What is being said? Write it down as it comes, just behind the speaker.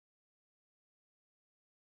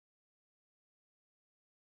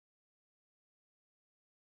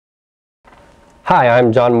Hi,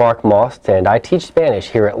 I'm Mark Maust, and I teach Spanish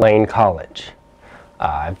here at Lane College.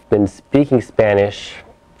 I've been speaking Spanish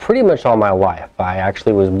pretty much all my life. I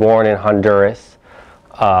actually was born in Honduras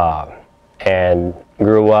and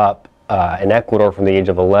grew up in Ecuador from the age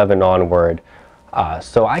of 11 onward.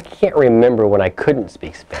 So I can't remember when I couldn't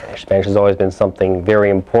speak Spanish. Spanish has always been something very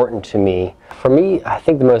important to me. For me, I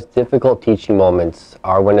think the most difficult teaching moments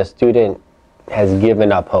are when a student has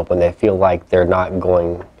given up hope, when they feel like they're not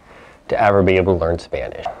going to ever be able to learn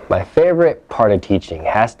Spanish. My favorite part of teaching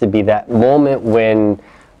has to be that moment when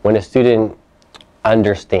a student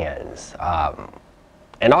understands.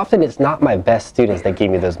 And often it's not my best students that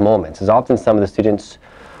give me those moments. It's often some of the students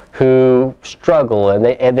who struggle and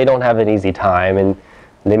they don't have an easy time, and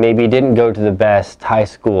they maybe didn't go to the best high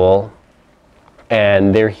school,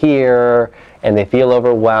 and they're here and they feel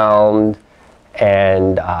overwhelmed,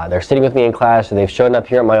 and they're sitting with me in class, or they've shown up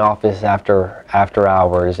here at my office after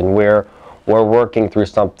hours, and we're working through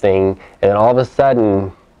something, and then all of a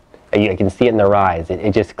sudden I can see it in their eyes.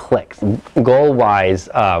 It just clicks. Goal-wise,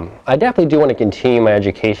 I definitely do want to continue my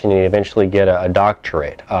education and eventually get a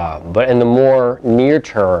doctorate. But in the more near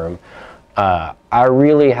term, I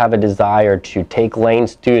really have a desire to take Lane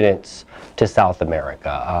students to South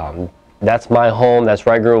America. That's my home. That's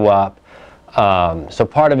where I grew up. So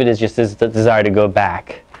part of it is just this desire to go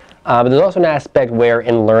back. But there's also an aspect where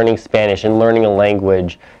in learning Spanish and learning a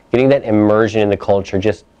language, getting that immersion in the culture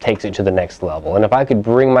just takes it to the next level. And if I could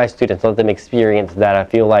bring my students, let them experience that, I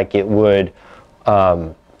feel like it would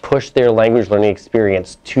push their language learning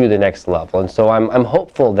experience to the next level. And so I'm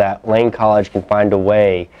hopeful that Lane College can find a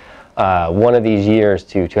way one of these years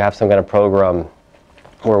to have some kind of program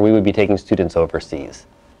where we would be taking students overseas.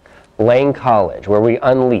 Lane College, where we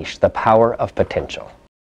unleash the power of potential.